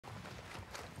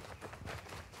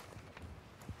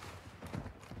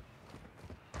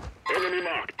Enemy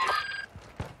marked.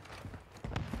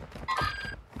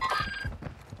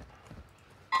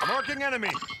 Marking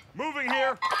enemy. Moving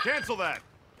here. Cancel that.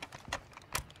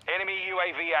 Enemy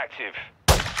UAV active.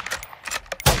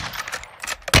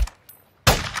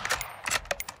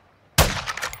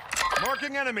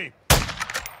 Marking enemy.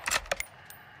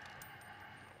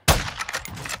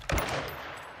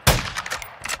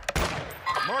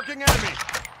 Marking enemy.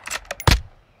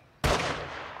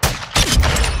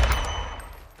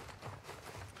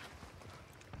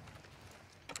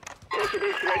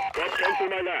 Possible threat. Got cancel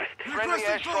my last. Friendly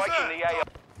Requesting airstrike close in the AO.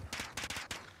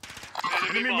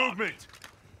 Enemy movement.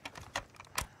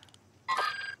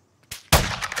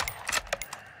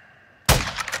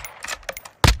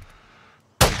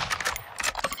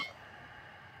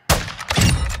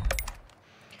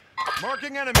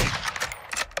 Marking enemy.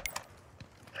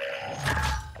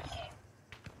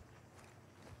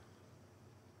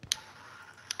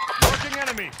 Marking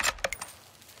enemy.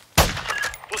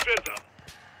 Potwierdza.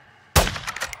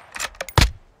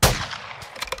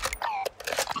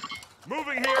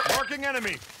 Moving here. Marking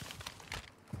enemy.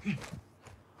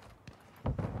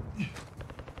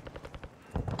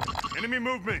 Enemy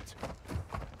movement.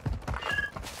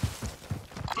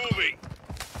 Moving.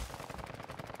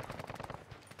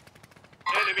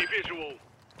 Enemy visual.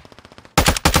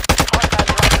 Contact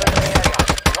right in the area.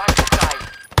 Watch the side.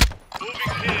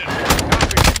 Moving here.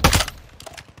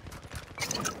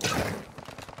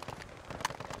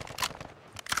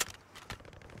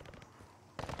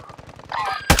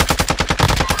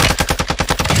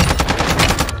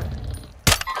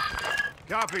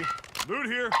 Copy. Loot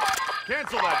here.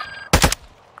 Cancel that.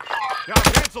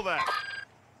 Cancel that.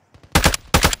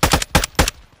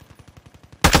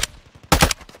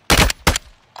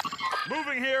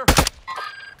 Moving here.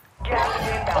 Gas is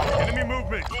inbound. Enemy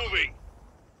movement. Moving.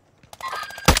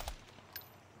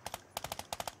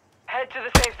 Head to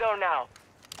the safe zone now.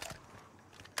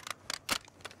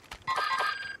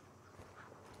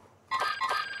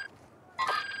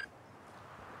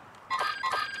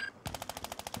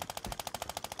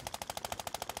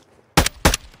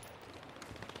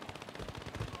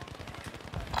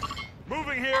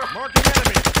 Moving here. Marking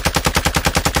enemy.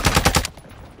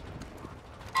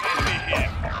 Enemy here.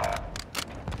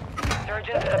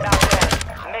 Surgeons is about to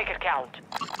end. Make it count.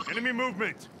 Enemy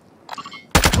movement.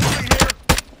 Moving here.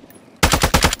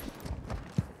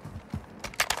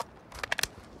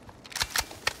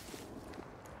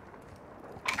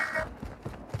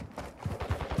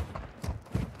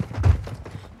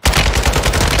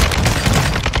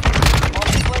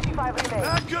 Only 25 remain.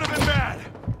 That could have been bad.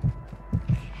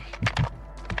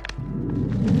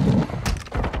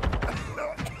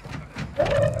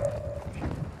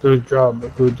 Good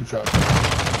job, good job.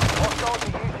 Hostiles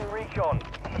are using recon.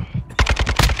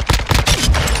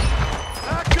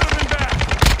 That could have been bad.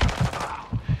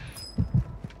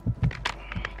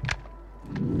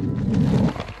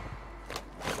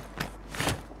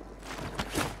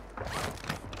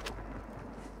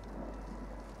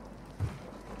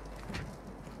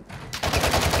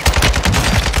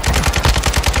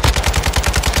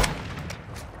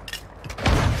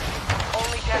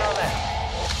 Only 10 are left.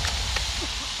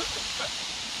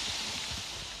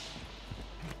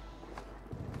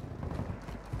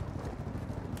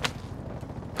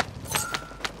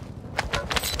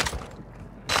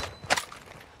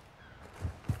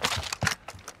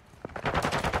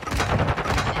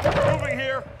 Moving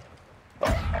here.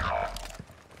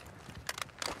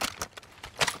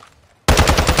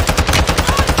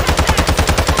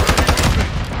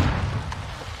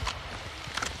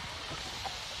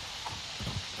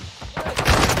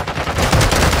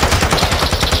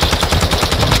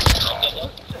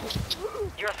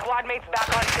 Your squad mates back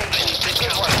on station.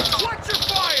 Good work. Watch your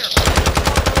fire.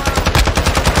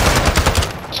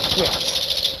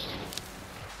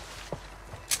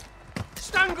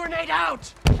 Stun grenade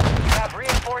out! You have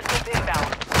reinforcements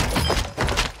inbound.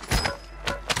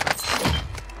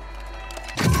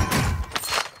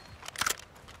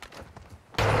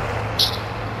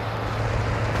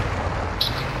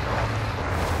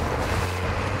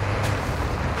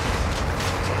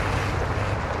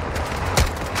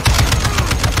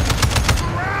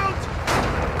 Surround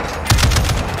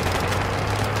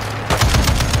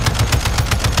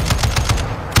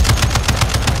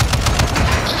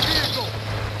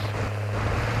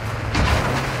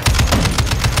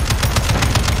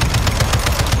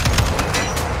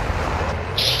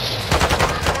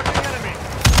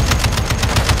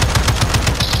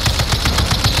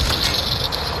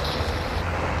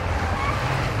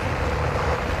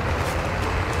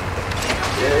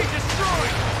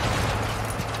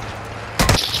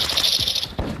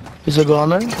Is a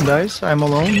gunner, guys. I'm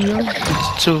alone here.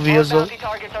 It's 2 All vehicles. bounty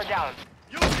targets are down.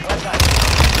 Well done.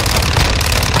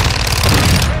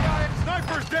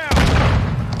 Snipers down!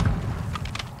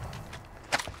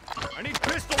 I need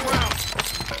pistol rounds!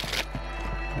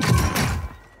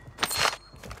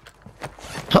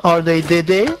 Are they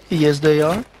dead? Yes, they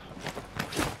are.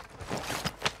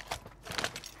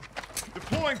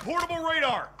 Deploying portable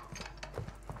radar!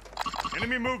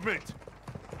 Enemy movement!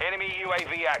 Enemy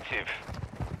UAV active.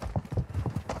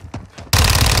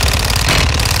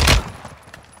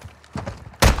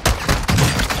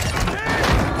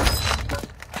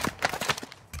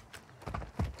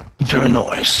 Very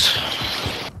nice.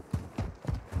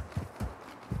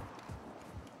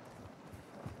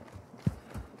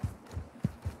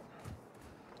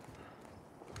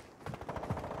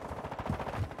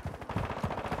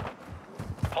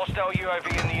 Hostile UAV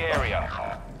in the area.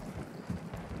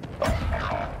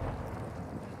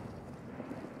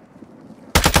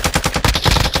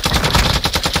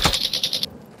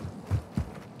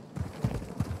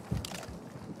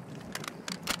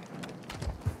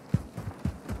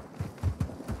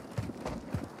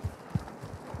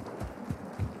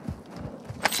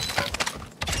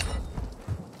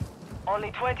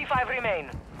 Only 25 remain.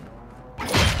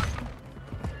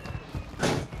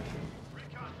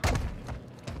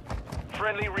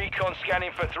 Friendly recon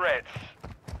scanning for threats.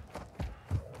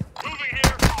 Moving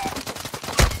here.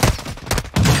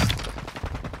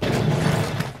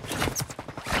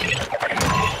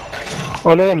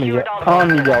 Oh là là, mais il y a 1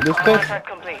 milliard de stuff. Contract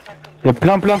complete. Il y a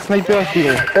plein de snipers ici,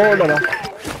 gros. Oh là là.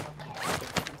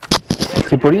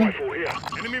 C'est poli.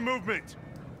 Enemy movement!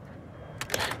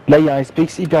 Là, il y a un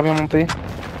SPX hyper bien monté.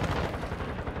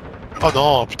 Oh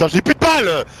non, putain, j'ai plus de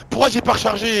balles. Pourquoi j'ai pas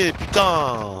rechargé?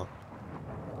 Putain.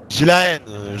 J'ai la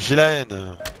haine, j'ai la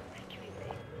haine.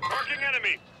 Marking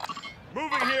enemy!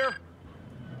 Moving here!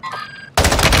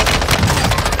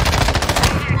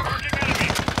 Marking enemy!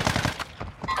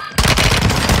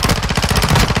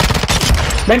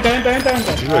 Vente.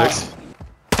 J'ai vu Alex.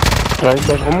 Ouais,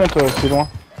 bah je remonte, c'est loin.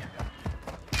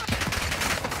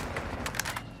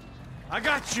 I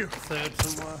got you! Third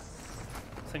somewhere.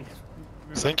 I think.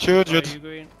 Thank you, dude. Are you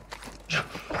green?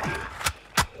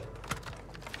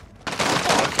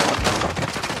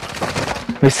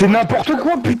 Mais c'est n'importe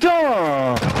quoi,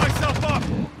 putain. Myself up!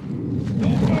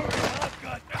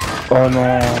 Oh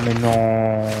non, mais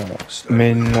non.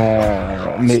 Mais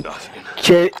non. Mais...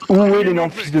 Où est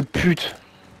l'énorme fils de pute?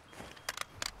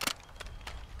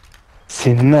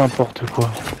 C'est n'importe quoi.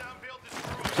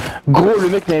 Gros, le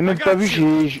mec n'avait même pas vu,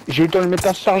 j'ai eu le temps de mettre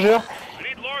un chargeur. We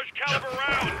need large caliber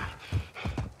rounds.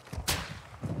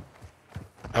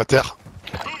 À terre.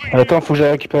 Attends, faut que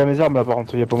j'aille récupérer mes armes là, par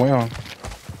contre, y'a pas moyen.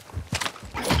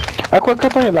 Ah quoi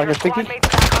qu'attends, y'a de la Your largage squad technique. mates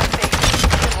back on station.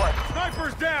 Good work.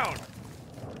 Snipers down!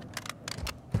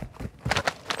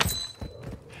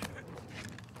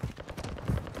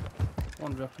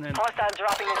 One dropping in. Hostile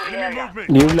dropping into the Enemy area. movement!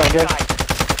 Il est où le largage?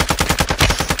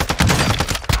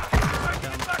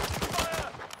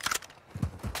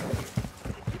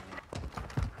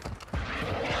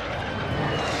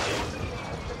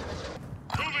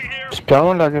 Moving here. Super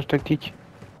loin le largage tactique.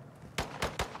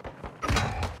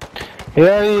 Et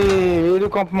allez, et le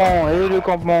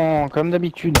campement, comme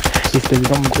d'habitude. Espèce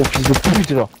d'énorme gros fils de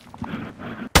pute là.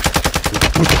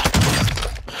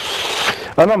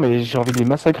 Ah non mais j'ai envie de les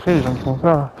massacrer les gens qui font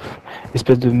ça.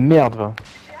 Espèce de merde va.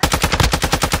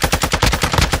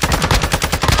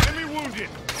 Enemy wounded!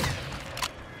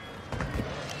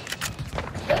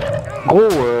 Gros,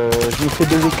 je me fais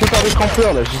baiser que par des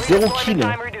campeurs là, j'ai 0 kill.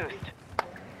 Time reduced.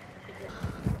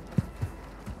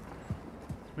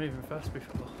 Moving fast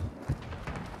before.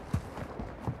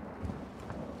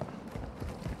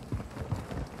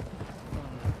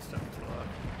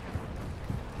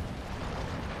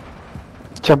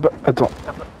 Tiens, bah, attends.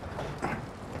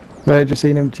 Right, just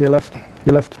seen him to your left.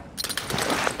 Your left.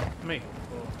 Me.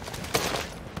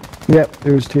 Yep,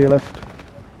 it was to your left.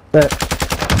 There.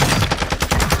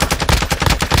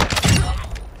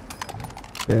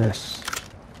 Yes.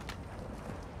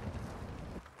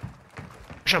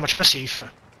 C'è ma c'è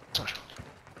safe.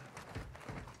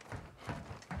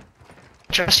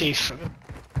 C'è safe.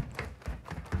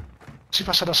 Si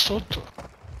passa da sotto.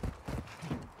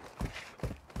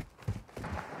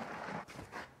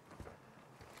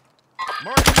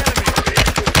 Marking enemy!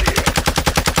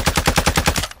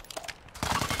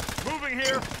 Moving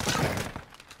here!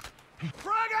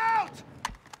 Frag out!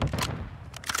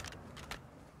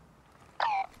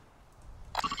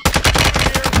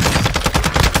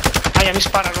 Aia, mi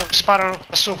sparano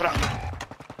da sopra.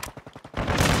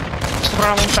 Sopra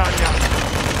la montagna.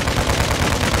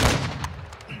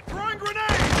 Throwing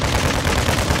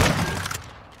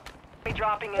Enemy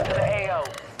dropping into the AO.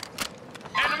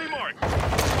 Enemy mark.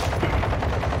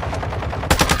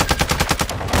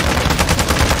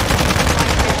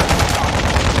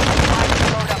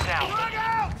 Load up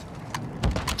now.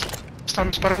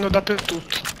 Stanno sparando dappertutto.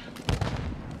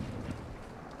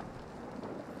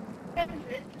 Enemy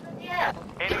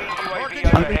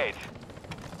UAV overhead.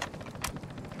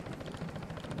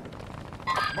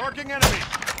 Marking enemy.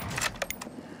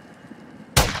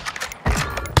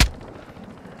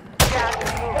 Gas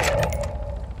is moving.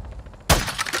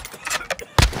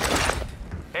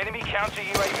 Enemy counter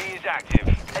UAV is active.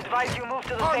 Advise you move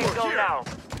to the safe zone now.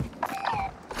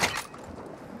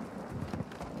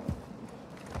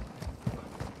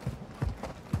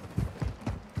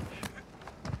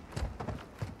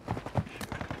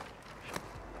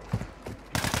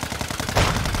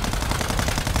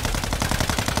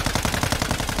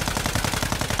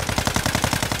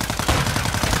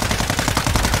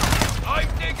 I'm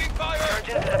taking fire.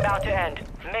 Urgent is about to end.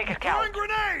 Make it count. Throwing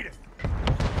grenade.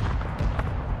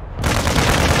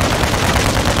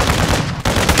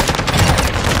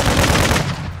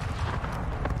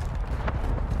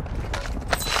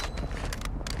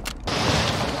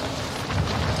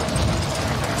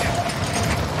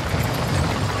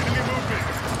 Enemy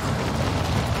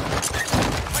movement.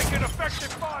 Making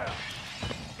effective fire.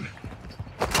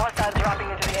 Hostiles dropping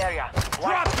into the area. Watch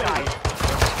Drop the skies.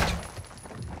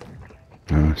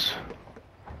 Nice.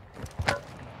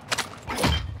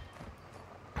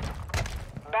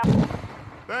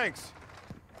 Thanks.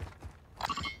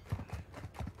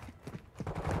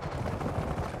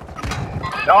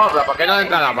 No, pero ¿por qué no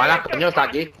entran las balas? Coño, está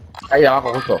aquí. Ahí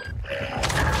abajo, justo.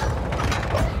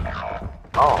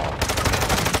 No.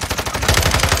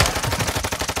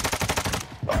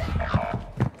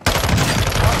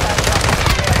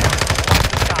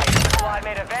 Squad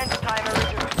made event timer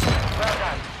reduced. Well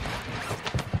done.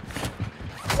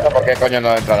 Pero ¿por qué coño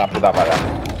no entra la puta bala?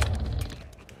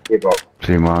 Tipo.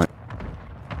 Sí, mate.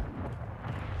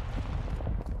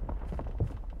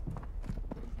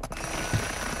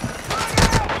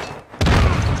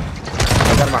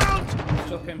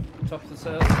 Took him. Top of the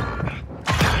stairs.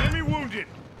 Enemy wounded.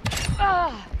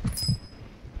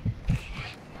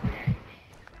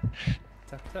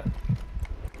 Tap, tap.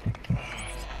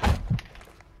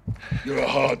 You're a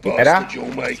hard ¿Era? bastard,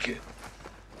 you'll make it.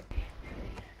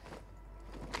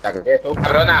 ¿Qué tú,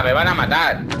 cabrona? Me van a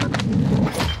matar.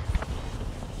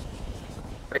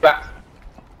 Arriba.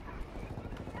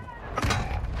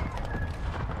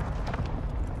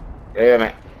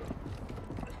 Revíveme.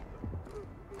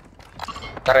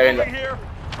 Está reviendo. Over here.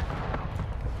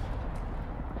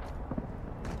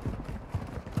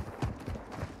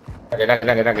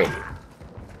 Tranqui.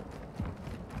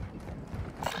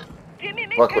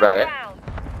 Puedes curar,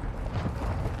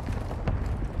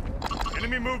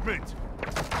 Enemy movement.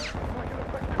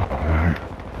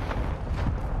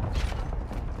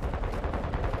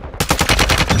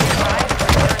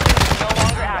 No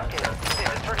longer active. This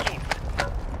is for keeps.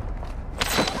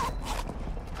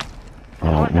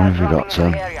 Oh, what have you got,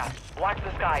 Sam? Watch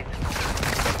the skies.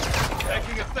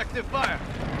 Taking effective fire.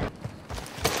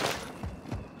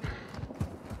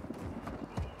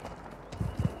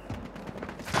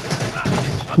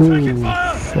 Taking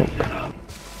fire.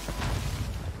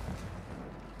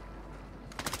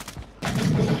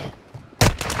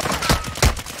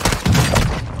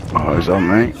 Oh, he's on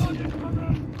me.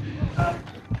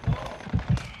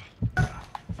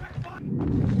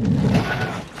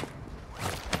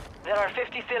 There are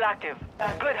 50 still active.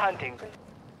 Good hunting.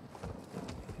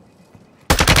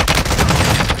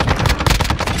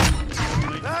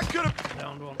 That could have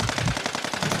Downed one.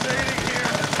 stayed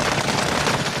here.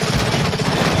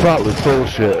 That was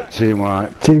bullshit,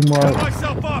 team-wide. Team white.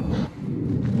 Myself up.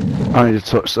 I need to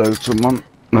touch those someone.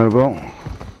 No ball.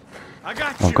 I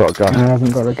got you. I've got a I gas.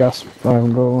 haven't got a gas. I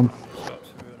haven't got one. Got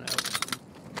everyone else.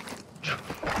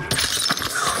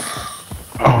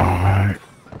 Alright.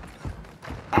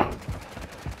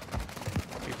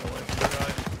 People over to the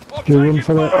right. I'll Do you take run it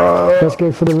for it? fire. Let's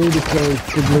go for the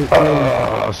redeploy. Good loot.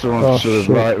 Oh, someone Oh, should have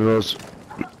shit. right with us.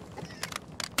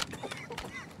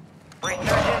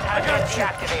 Resurgence has been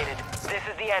deactivated. This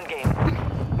is the end game.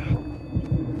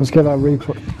 Let's get that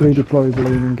redeploy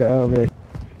balloon and get out of here.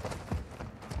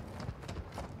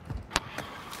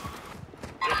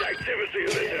 There's activity in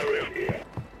this area.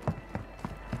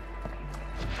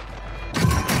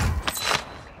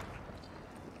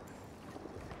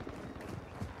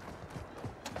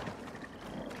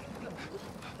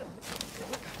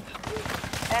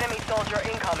 Enemy soldier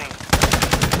incoming.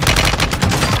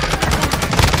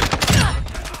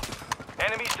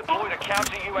 Enemies deployed a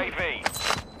counter UAV.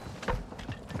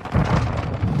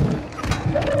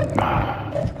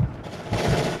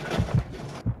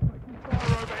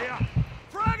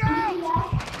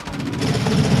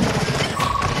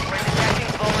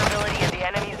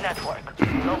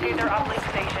 Locate their uplink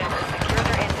station and secure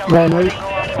their intel No, before no. they go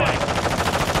offline.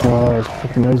 Oh, it's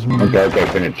fucking Esmond. Okay,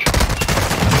 finish.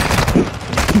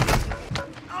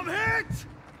 I'm hit!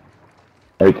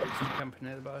 Right. Camping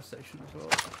near the buy station as well.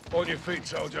 On your feet,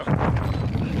 soldier.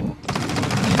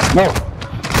 No! Your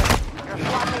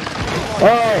squad mates is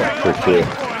Oh! Good shit.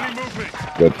 Enemy movement!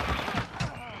 Good.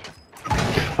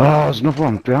 Oh, there's another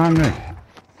one behind me.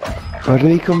 Where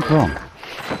did he come from?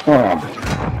 Oh,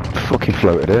 Fucking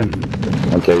floated in.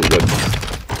 okay, good.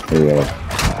 Here we go.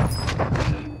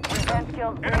 Revenge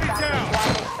kills bring Enemy back your down. squad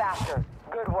mates faster.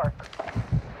 Good work.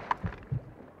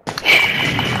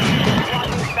 Squad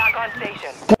mates back on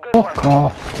station. Good work. Fuck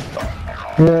off.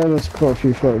 Yeah, there's quite a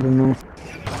few floated in there.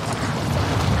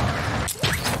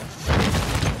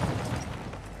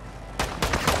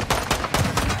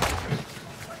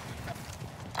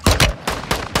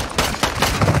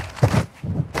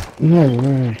 No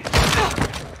way. Oh,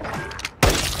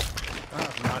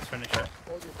 that's a nice finisher.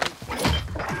 Moving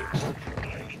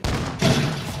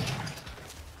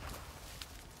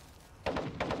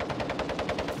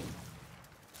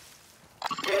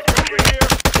here!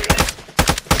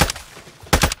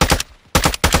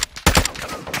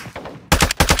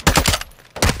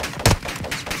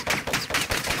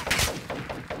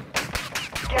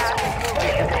 Gas is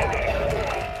moving.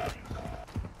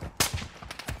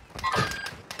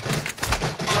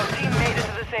 Your team made it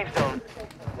to the safe zone.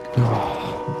 No,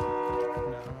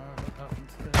 nothing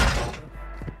to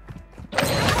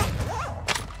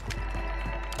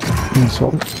do.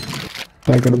 So,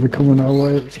 they're gonna be coming our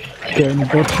way. Getting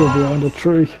butchered behind a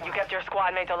tree. You kept your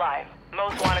squad mate alive.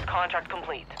 Most wanted contract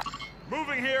complete.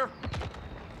 Moving here!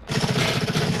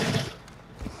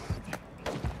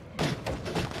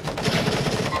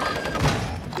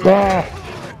 Ah!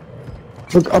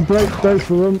 Look, I break both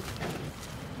of them. Friendly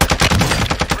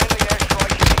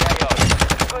airstrike in the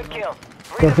AO. Good kill.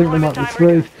 I think there might Redeployment be time three.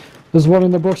 reduced. There's one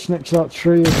in the bush next to that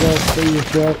tree as well. See you,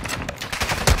 right.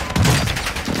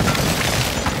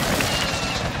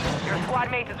 Your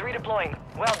squad mate is redeploying.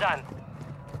 Well done.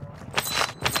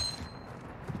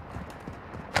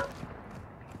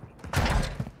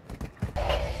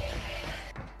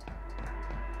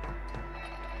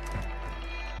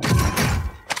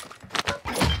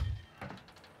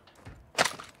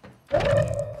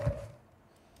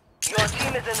 Your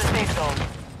team is in the safe zone.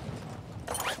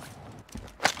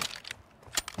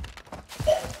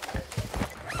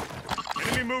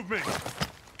 Enemy movement!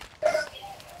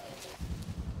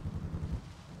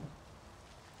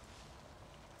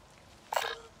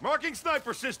 Marking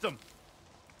sniper system!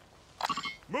 Oh,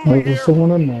 Moving there's here!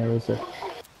 someone in there, is there?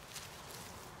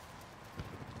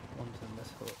 One's in this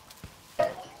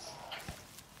hut.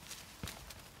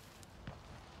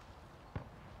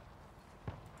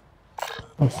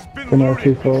 I've been out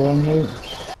people around me.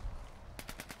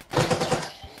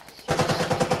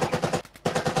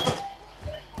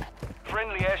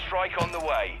 Friendly airstrike on the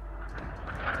way.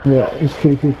 Yeah, there's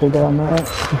two people down there.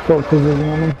 I've got precision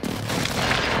on them.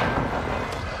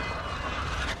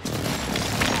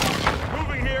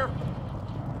 Moving here!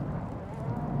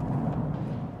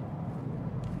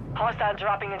 Hostile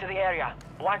dropping into the area.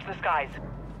 Watch the skies.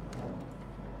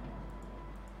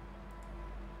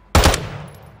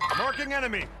 Marking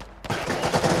enemy!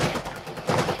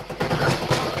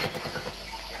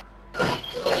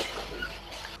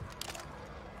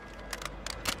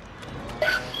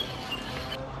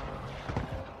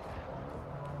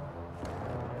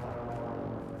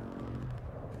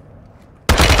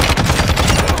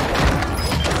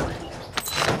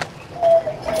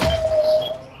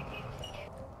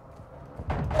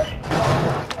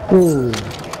 Ooh.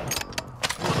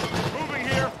 Moving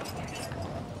here!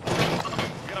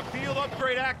 Got a field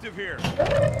upgrade active here.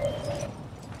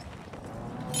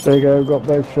 There you go, got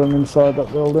both of them inside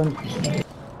that building.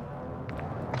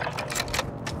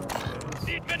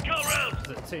 Need mid-kill round.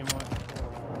 Is it team white?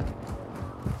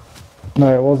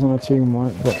 No, it wasn't a team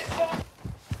wipe, but I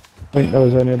think there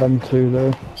was only them two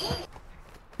there.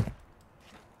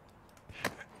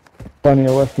 Plenty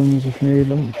of weapons if you need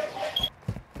them.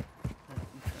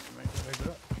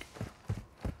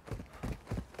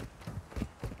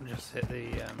 Just hit the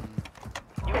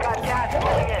You got gas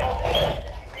moving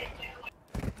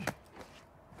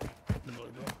the blue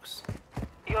box.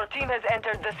 in. Your team has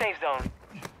entered the safe zone.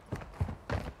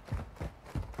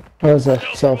 There's a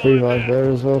self-revive there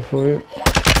as well for you.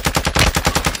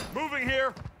 Moving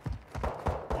here!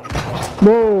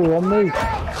 Whoa, on me!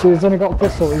 See, he's only got a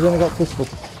pistol, he's only got a pistol.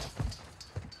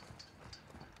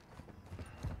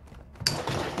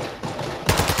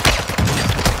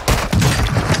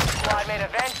 Squad mate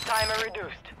event timer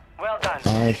reduced. Well done.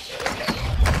 Nice.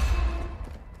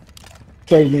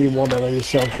 Save me one of those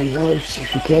selfie lives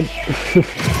if you can.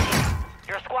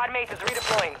 Your squad mate is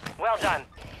redeploying. Well done.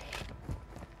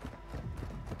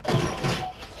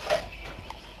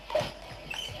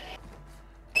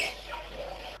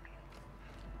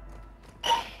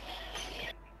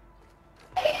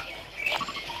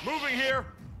 Moving here.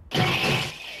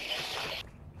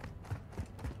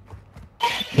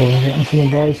 Well, I'm getting from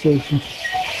the buy station.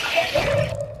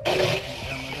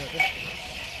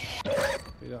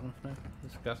 We got enough now.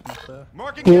 There's gas mask there.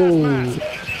 Marking gas mask.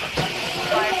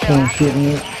 Fire sale Someone shooting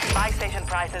me. active. Buy station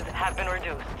prices have been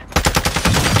reduced.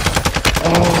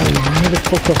 Oh,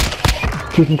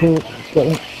 motherfucker. Keep him cool. Got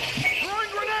him.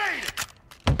 Throwing grenade.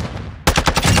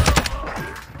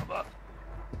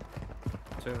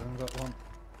 Two of them got one.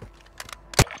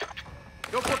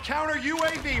 Go for counter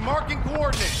UAV. Marking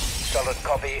coordinates. Solid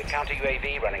copy. Counter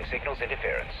UAV running signals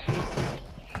interference.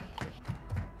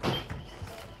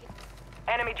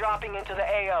 Enemy dropping into the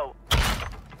AO.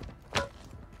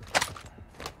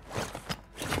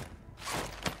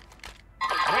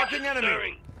 Marking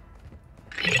enemy.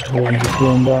 Oh, I'm just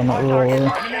going down that All road.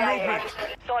 targets are CIA.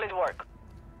 Solid work.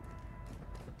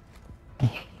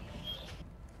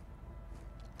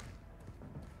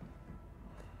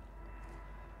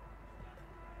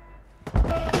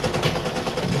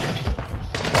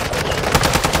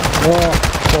 Oh,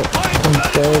 fuck. I'm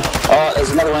scared. Oh, there's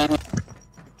another one.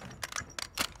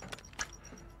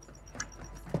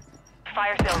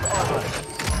 Fire sales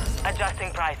over.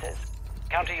 Adjusting prices.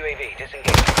 Counter UAV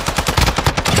disengaged.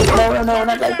 No,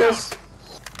 not like this.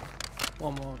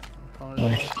 One more.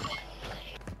 Nice.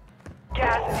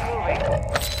 Gas is moving.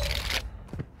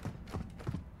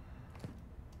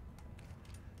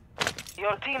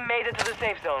 Your team made it to the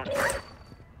safe zone.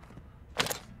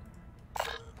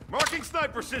 Marking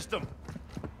sniper system.